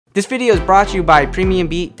This video is brought to you by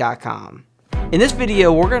PremiumBeat.com. In this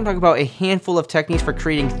video, we're going to talk about a handful of techniques for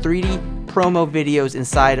creating 3D promo videos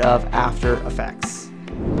inside of After Effects.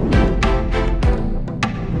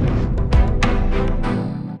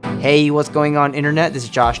 Hey, what's going on, internet? This is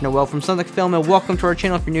Josh Noel from SonduckFilm, and welcome to our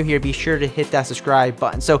channel. If you're new here, be sure to hit that subscribe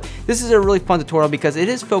button. So this is a really fun tutorial because it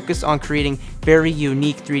is focused on creating very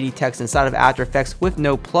unique 3D text inside of After Effects with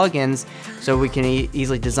no plugins, so we can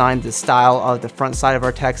easily design the style of the front side of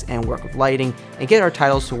our text and work with lighting and get our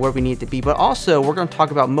titles to where we need it to be. But also, we're going to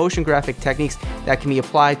talk about motion graphic techniques that can be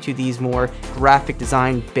applied to these more graphic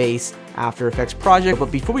design based After Effects project.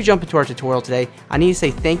 But before we jump into our tutorial today, I need to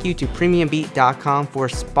say thank you to PremiumBeat.com for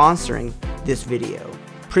sponsoring this video.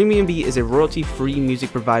 PremiumBeat is a royalty-free music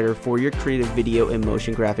provider for your creative video and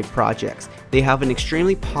motion graphic projects. They have an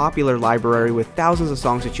extremely popular library with thousands of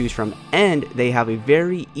songs to choose from, and they have a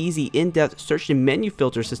very easy in-depth search and menu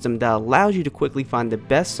filter system that allows you to quickly find the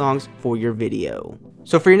best songs for your video.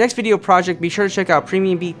 So for your next video project, be sure to check out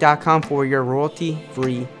PremiumBeat.com for your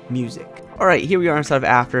royalty-free music. Alright, here we are inside of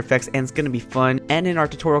After Effects, and it's going to be fun. And in our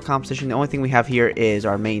tutorial composition, the only thing we have here is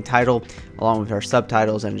our main title, along with our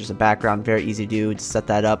subtitles and just a background. Very easy to do, to set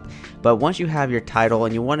that up. But once you have your title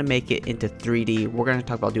and you want to make it into 3D, we're going to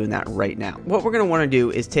talk about doing that right now. What we're going to want to do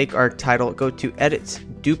is take our title, go to Edit,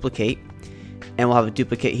 Duplicate, and we'll have a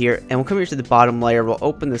duplicate here. And we'll come here to the bottom layer, we'll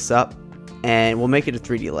open this up, and we'll make it a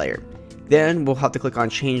 3D layer. Then we'll have to click on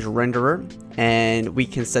Change Renderer, and we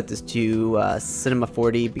can set this to Cinema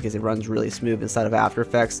 4D because it runs really smooth inside of After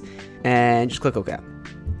Effects, and just click OK.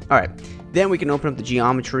 Alright, then we can open up the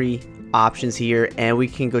geometry options here, and we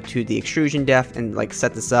can go to the extrusion depth and like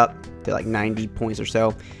set this up to like 90 points or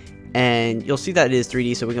so, and you'll see that it is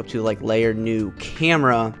 3D. So we can go to like Layer, New,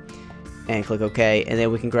 Camera, and click OK, and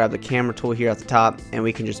then we can grab the camera tool here at the top, and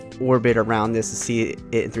we can just orbit around this to see it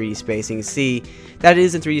in 3D space. And you can see that it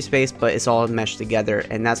is in 3D space, but it's all meshed together,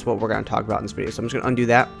 and that's what we're going to talk about in this video. So I'm just going to undo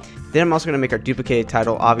that. Then I'm also going to make our duplicated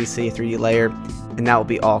title, obviously a 3D layer, and that will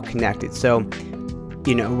be all connected. So,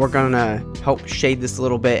 you know, we're going to help shade this a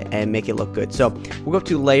little bit and make it look good. So we'll go up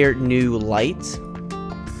to Layer, New, Light,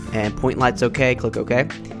 and Point Light's OK. Click OK,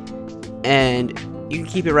 and you can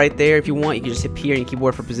keep it right there. If you want, you can just hit P on your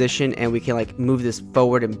keyboard for position, and we can like move this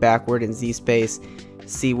forward and backward in Z space,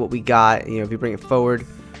 see what we got. You know, if you bring it forward,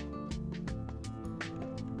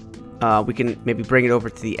 we can maybe bring it over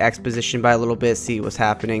to the X position by a little bit, see what's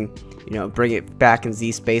happening. You know, bring it back in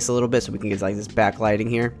Z space a little bit so we can get like this backlighting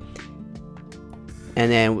here. And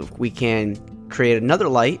then we can create another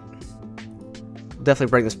light. Definitely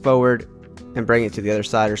bring this forward and bring it to the other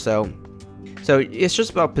side or so. So it's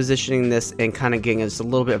just about positioning this and kind of getting us a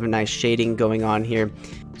little bit of a nice shading going on here.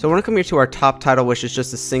 So I want to come here to our top title, which is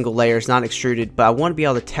just a single layer. It's not extruded, but I want to be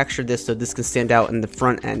able to texture this so this can stand out in the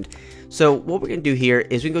front end. So what we're going to do here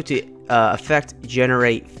is we can go to Effect,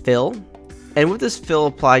 Generate Fill. And with this fill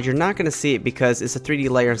applied, you're not going to see it because it's a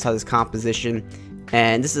 3D layer inside this composition.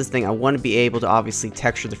 And this is the thing, I want to be able to obviously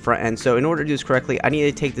texture the front end. So in order to do this correctly, I need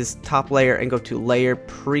to take this top layer and go to Layer,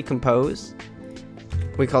 Pre-Compose.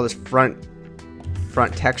 We call this front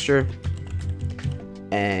texture,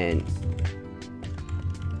 and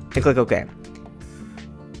click OK.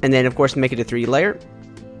 And then of course make it a 3D layer,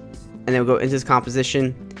 and then we'll go into this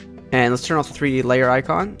composition, and let's turn off the 3D layer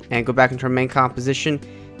icon and go back into our main composition,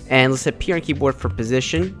 and let's hit P on keyboard for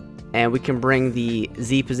position, and we can bring the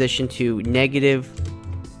Z position to negative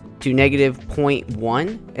 0.1,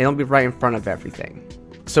 and it'll be right in front of everything.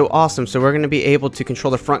 So awesome. So we're going to be able to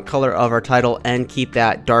control the front color of our title and keep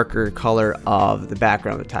that darker color of the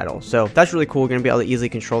background of the title. So that's really cool. We're going to be able to easily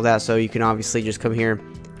control that. So you can obviously just come here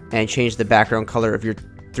and change the background color of your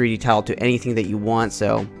 3D title to anything that you want.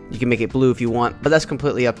 So you can make it blue if you want, but that's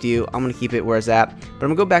completely up to you. I'm going to keep it where it's at, but I'm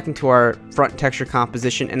going to go back into our front texture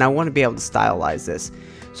composition, and I want to be able to stylize this.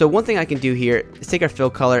 So one thing I can do here is take our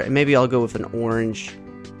fill color, and maybe I'll go with an orange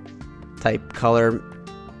type color.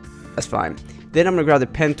 That's fine. Then I'm going to grab the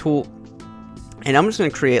pen tool, and I'm just going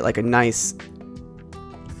to create like a nice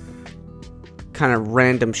kind of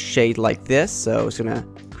random shade like this. So it's going to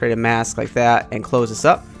create a mask like that and close this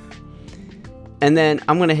up. And then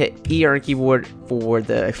I'm going to hit E on our keyboard for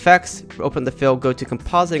the effects, open the fill, go to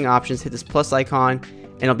compositing options, hit this plus icon,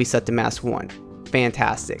 and it'll be set to mask 1.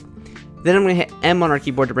 Fantastic. Then I'm going to hit M on our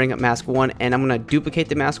keyboard to bring up mask 1, and I'm going to duplicate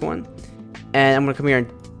the mask 1, and I'm going to come here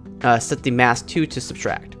and set the mask 2 to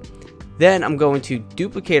subtract. Then I'm going to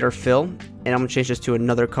duplicate our fill, and I'm going to change this to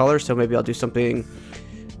another color. So maybe I'll do something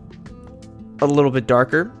a little bit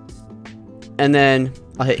darker. And then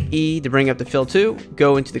I'll hit E to bring up the fill 2,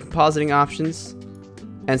 go into the compositing options,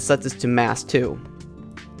 and set this to mask 2.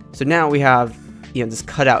 So now we have, you know, this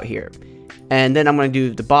cutout here. And then I'm going to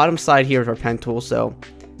do the bottom side here with our pen tool. So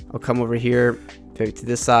I'll come over here, pivot to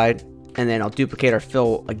this side, and then I'll duplicate our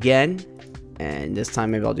fill again. And this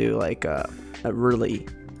time maybe I'll do like a really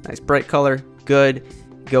nice bright color. Good.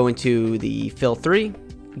 Go into the fill 3,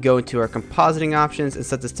 go into our compositing options and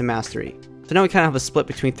set this to mask 3. So now we kind of have a split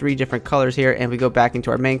between 3 different colors here, and we go back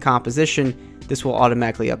into our main composition, this will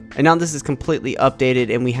automatically up. And now this is completely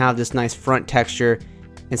updated, and we have this nice front texture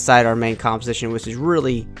inside our main composition, which is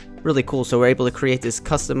really cool. So we're able to create this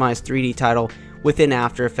customized 3D title within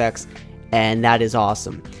After Effects, and that is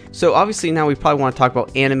awesome. So obviously now we probably want to talk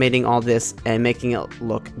about animating all this and making it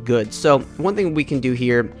look good. So one thing we can do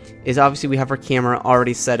here is obviously we have our camera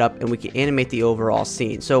already set up, and we can animate the overall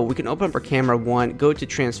scene. So we can open up our camera 1, go to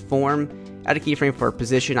transform, add a keyframe for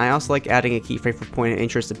position. I also like adding a keyframe for point of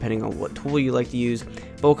interest depending on what tool you like to use.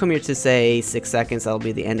 But we'll come here to say 6 seconds. That'll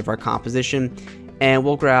be the end of our composition. And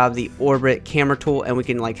we'll grab the orbit camera tool, and we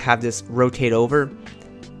can like have this rotate over.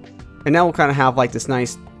 And now we'll kind of have like this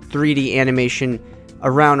nice 3D animation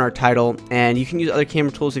around our title. And you can use other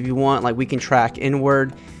camera tools if you want. Like we can track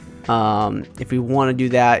inward. If we want to do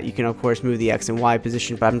that, you can of course move the X and Y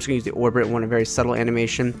position, but I'm just going to use the orbit. I want a very subtle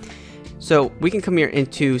animation. So we can come here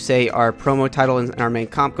into say our promo title in our main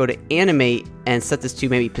comp, go to animate and set this to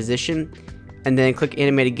maybe position, and then click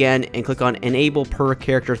animate again and click on enable per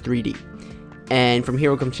character 3D. And from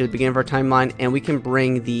here we'll come to the beginning of our timeline, and we can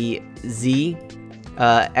bring the Z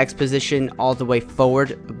exposition all the way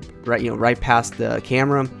forward, right past the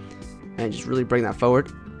camera, and just really bring that forward.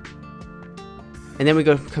 And then we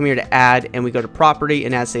come here to add, and we go to property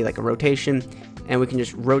and add say like a rotation, and we can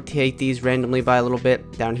just rotate these randomly by a little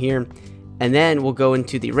bit down here. And then we'll go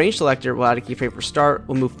into the range selector, we'll add a keyframe for start,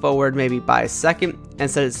 we'll move forward maybe by a second and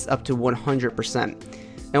set it up to 100%.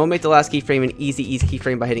 And we'll make the last keyframe an easy ease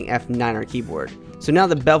keyframe by hitting F9 on our keyboard. So now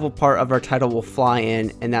the bevel part of our title will fly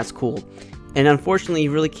in, and that's cool. And unfortunately,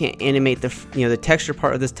 you really can't animate the texture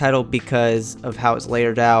part of this title because of how it's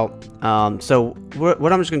layered out. So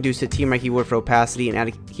what I'm just going to do is hit T on my keyboard for opacity and add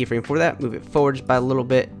a keyframe for that. Move it forward just by a little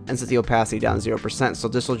bit and set the opacity down 0%. So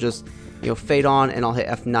this will just fade on, and I'll hit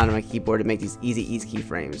F9 on my keyboard to make these easy ease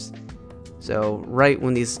keyframes. So right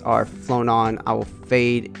when these are flown on, I will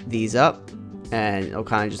fade these up, and it'll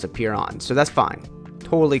kind of just appear on. So that's fine.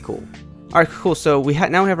 Totally cool. Alright, cool. So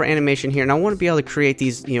now we have our animation here, and I want to be able to create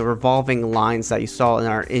these revolving lines that you saw in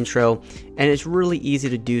our intro, and it's really easy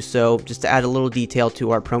to do so, just to add a little detail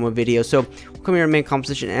to our promo video. So we'll come here to main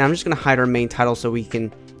composition, and I'm just going to hide our main title so we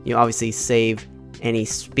can obviously save any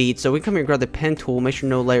speed. So we come here and grab the pen tool, make sure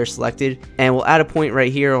no layer selected, and we'll add a point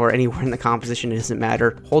right here or anywhere in the composition, it doesn't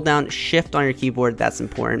matter. Hold down shift on your keyboard, that's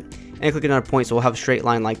important, and click another point so we'll have a straight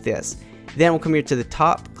line like this. Then we'll come here to the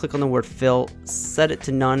top, click on the word fill, set it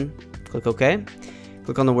to none, click OK.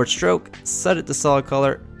 Click on the word stroke, set it to solid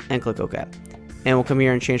color, and click OK. And we'll come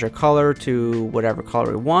here and change our color to whatever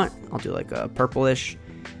color we want. I'll do like a purplish.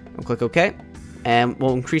 We'll click OK. And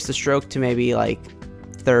we'll increase the stroke to maybe like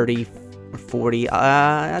 30 or 40.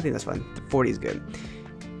 I think that's fine. 40 is good.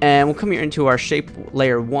 And we'll come here into our shape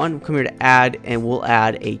layer 1. We'll come here to add, and we'll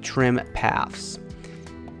add a trim paths.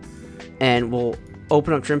 And we'll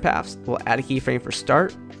open up trim paths. We'll add a keyframe for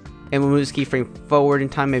start. And we'll move this keyframe forward in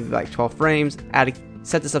time, maybe like 12 frames.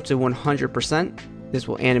 Set this up to 100%. This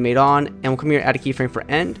will animate on, and we'll come here and add a keyframe for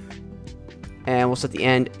end, and we'll set the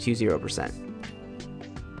end to 0%.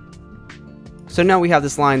 So now we have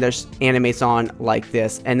this line that animates on like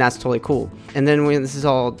this, and that's totally cool. And then when this is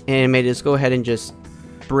all animated, just go ahead and just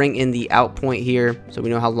bring in the out point here so we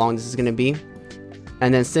know how long this is going to be.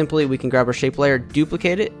 And then simply we can grab our shape layer,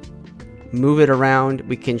 duplicate it, move it around.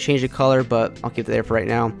 We can change the color, but I'll keep it there for right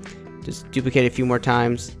now. Just duplicate it a few more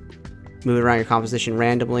times, move it around your composition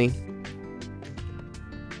randomly,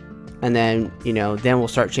 and then then we'll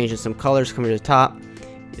start changing some colors. Come to the top,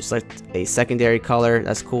 just select a secondary color,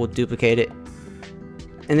 that's cool, duplicate it.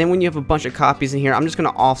 And then when you have a bunch of copies in here, I'm just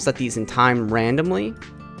going to offset these in time randomly,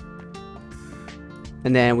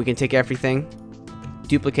 and then we can take everything,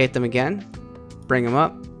 duplicate them again, bring them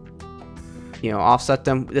up, offset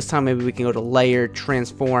them. This time maybe we can go to layer,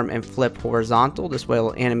 transform, and flip horizontal. This way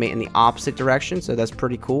it'll animate in the opposite direction, so that's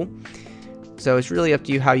pretty cool. So it's really up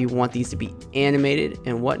to you how you want these to be animated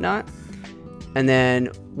and whatnot. And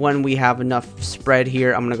then when we have enough spread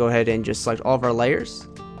here, I'm going to go ahead and just select all of our layers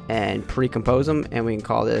and pre-compose them, and we can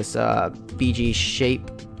call this BG shape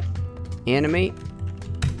animate,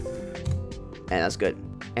 and that's good.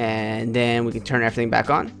 And then we can turn everything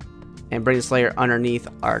back on and bring this layer underneath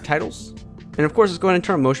our titles. And of course, let's go ahead and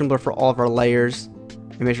turn on motion blur for all of our layers,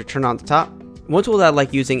 and make sure to turn on the top. One tool that I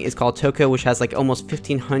like using is called TOKO, which has like almost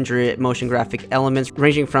 1500 motion graphic elements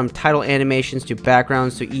ranging from title animations to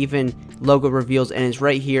backgrounds to even logo reveals, and it's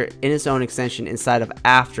right here in its own extension inside of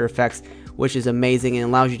After Effects, which is amazing and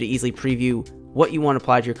allows you to easily preview what you want to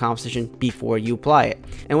apply to your composition before you apply it.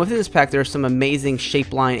 And within this pack, there are some amazing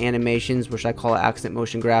shape line animations, which I call accent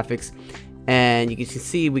motion graphics. And you can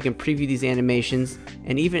see we can preview these animations,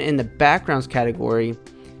 and even in the backgrounds category,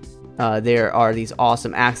 there are these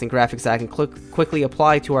awesome accent graphics that I can quickly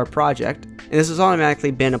apply to our project. And this has automatically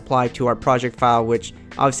been applied to our project file, which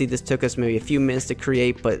obviously this took us maybe a few minutes to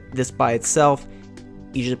create, but this by itself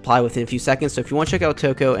you just apply within a few seconds. So if you want to check out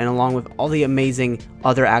TOKO, and along with all the amazing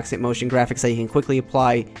other accent motion graphics that you can quickly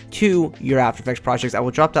apply to your After Effects projects, I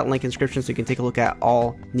will drop that link in the description so you can take a look at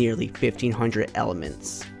all nearly 1500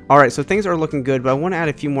 elements. Alright, so things are looking good, but I want to add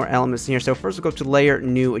a few more elements in here. So first we'll go to Layer,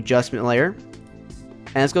 New Adjustment Layer.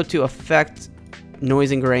 And let's go to Effect,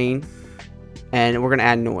 Noise and Grain. And we're going to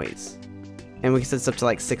add noise. And we can set this up to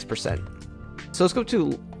like 6%. So let's go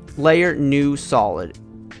to Layer, New Solid.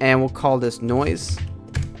 And we'll call this Noise.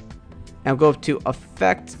 And we'll go to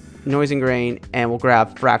Effect, Noise and Grain. And we'll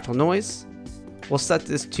grab Fractal Noise. We'll set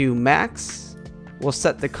this to Max. We'll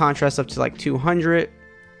set the contrast up to like 200.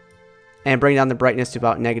 And bring down the brightness to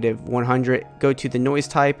about -100. Go to the noise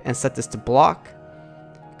type and set this to block.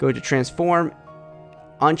 Go to transform,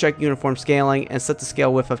 uncheck uniform scaling, and set the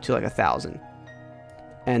scale width up to like 1000.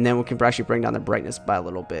 And then we can actually bring down the brightness by a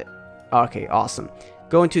little bit. Okay, awesome.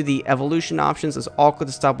 Go into the evolution options. Let's all click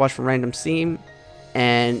the stopwatch for random seam.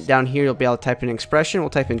 And down here you'll be able to type in expression.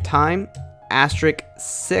 We'll type in time,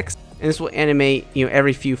 *6. And this will animate,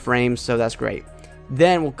 every few frames, so that's great.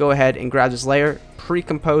 Then we'll go ahead and grab this layer,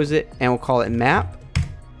 pre-compose it, and we'll call it map.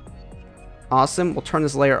 Awesome. We'll turn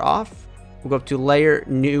this layer off. We'll go up to Layer,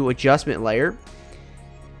 New Adjustment Layer.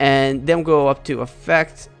 And then we'll go up to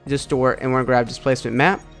Effect, Distort, and we're going to grab Displacement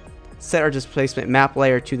Map. Set our Displacement Map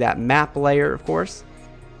layer to that map layer, of course.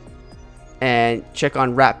 And check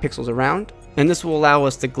on Wrap Pixels Around. And this will allow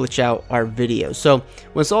us to glitch out our video. So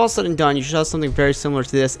when it's all said and done, you should have something very similar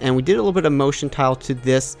to this. And we did a little bit of motion tile to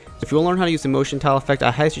this. If you want to learn how to use the motion tile effect,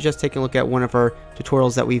 I highly suggest taking a look at one of our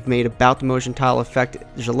tutorials that we've made about the motion tile effect.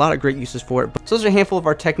 There's a lot of great uses for it. So those are a handful of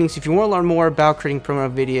our techniques. If you want to learn more about creating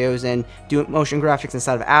promo videos and doing motion graphics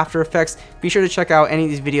inside of After Effects, be sure to check out any of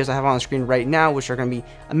these videos I have on the screen right now, which are going to be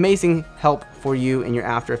amazing help for you in your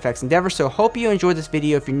After Effects endeavor. So hope you enjoyed this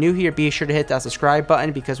video. If you're new here, be sure to hit that subscribe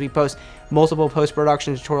button because we post multiple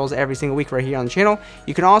post-production tutorials every single week right here on the channel.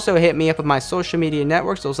 You can also hit me up on my social media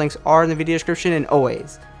networks. Those links are in the video description, and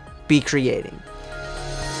always be creating.